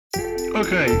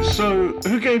Okay, so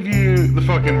who gave you the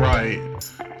fucking right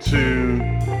to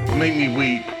make me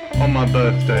weep on my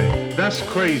birthday? That's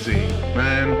crazy,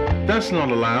 man. That's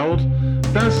not allowed.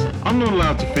 I'm not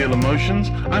allowed to feel emotions.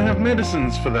 I have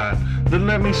medicines for that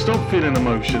let me stop feeling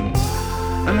emotions.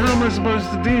 And how am I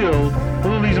supposed to deal with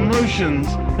all these emotions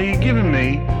that you're giving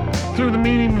me through the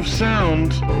medium of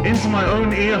sound into my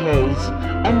own ear holes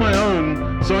on my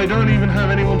own, so I don't even have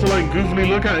anyone to like goofily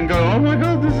look at and go, oh my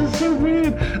god, this is so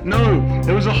weird. No,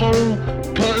 it was a whole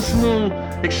personal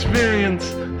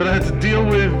experience that I had to deal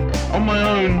with on my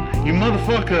own. You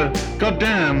motherfucker.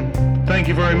 Goddamn. Thank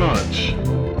you very much.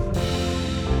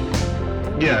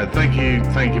 Yeah, thank you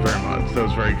very much. That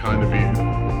was very kind of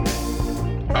you.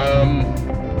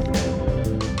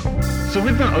 So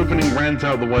with that opening rant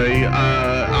out the way,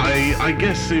 I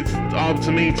guess it's up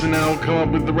to me to now come up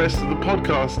with the rest of the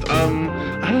podcast.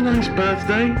 I had a nice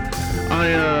birthday.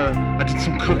 I did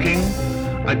some cooking.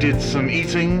 I did some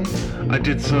eating. I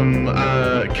did some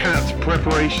cat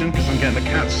preparation because I'm getting a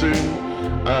cat soon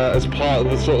as part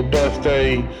of the sort of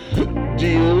birthday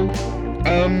deal.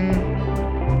 And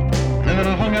then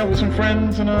I hung out with some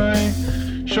friends and I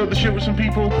shot the shit with some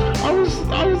people. I was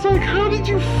like, how did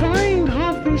you find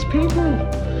half these people?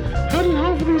 How did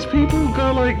half of these people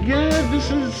go like, yeah,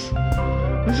 this is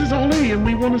Ollie and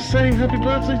we want to say happy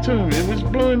birthday to him? It was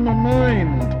blowing my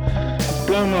mind.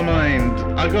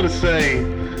 I gotta say,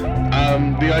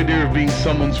 the idea of being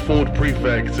someone's Ford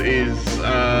prefect is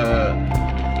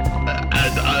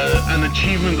an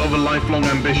achievement of a lifelong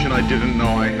ambition I didn't know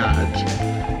I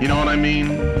had. You know what I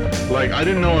mean? Like, I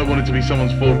didn't know I wanted to be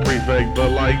someone's Ford prefect,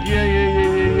 but like,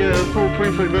 yeah, Ford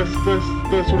prefect, that's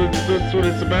what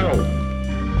it's about.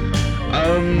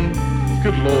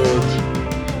 Good lord.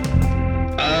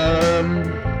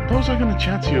 What was I gonna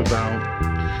chat to you about?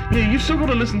 Yeah, you've still got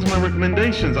to listen to my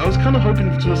recommendations. I was kind of hoping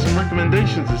for some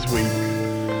recommendations this week.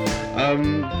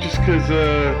 Just because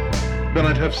then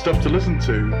I'd have stuff to listen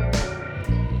to.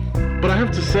 But I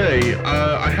have to say,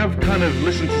 I have kind of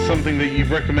listened to something that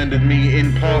you've recommended me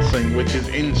in passing, which is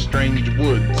In Strange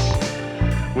Woods,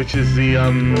 which is the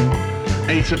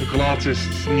Atypical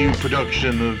Artist's new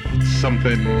production of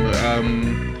something,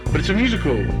 but it's a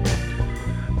musical.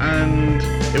 And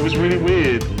it was really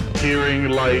weird hearing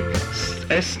like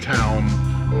S-Town,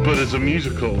 but as a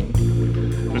musical.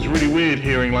 It was really weird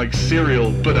hearing like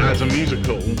Serial, but as a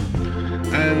musical.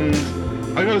 And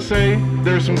I gotta say,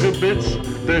 there are some good bits.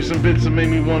 There are some bits that made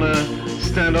me want to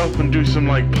stand up and do some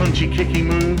like punchy, kicky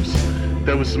moves.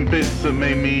 There were some bits that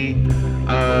made me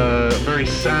very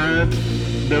sad.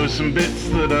 There were some bits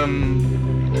that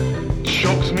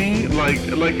shocked me, like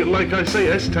I say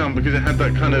S-Town, because it had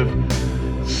that kind of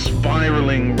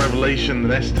spiraling revelation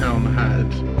that S-Town had.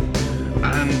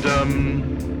 And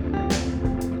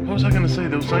what was I going to say?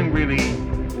 There was something really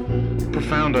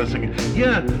profound I was thinking.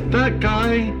 Yeah, that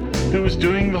guy who was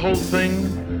doing the whole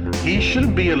thing, he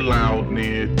shouldn't be allowed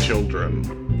near children,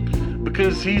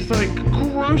 because he's like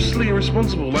grossly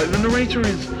irresponsible. Like, the narrator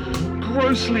is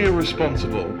grossly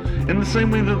irresponsible in the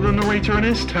same way that the narrator in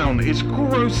S-Town is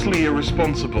grossly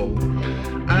irresponsible.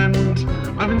 And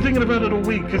I've been thinking about it all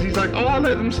week, because he's like, oh, I'll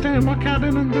let them stay in my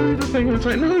cabin and do the thing. And it's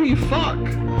like, no, you fuck.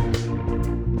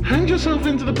 Hand yourself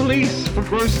into the police for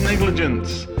gross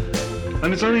negligence.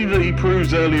 And it's only that he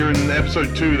proves earlier in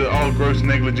episode 2 that, oh, gross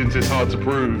negligence is hard to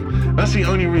prove. That's the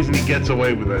only reason he gets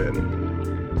away with it.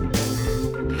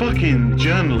 Fucking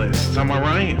journalists, am I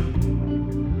right?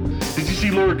 Did you see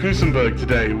Laura Kusenberg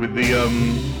today with the,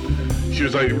 she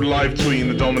was like live tweeting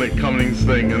the Dominic Cummings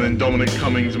thing, and then Dominic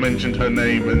Cummings mentioned her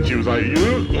name, and she was like,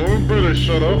 oh, better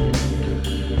shut up.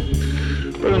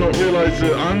 Better not realise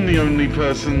that I'm the only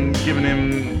person giving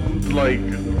him,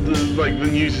 the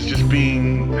news is just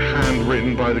being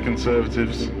handwritten by the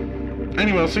Conservatives.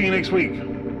 Anyway, I'll see you next week.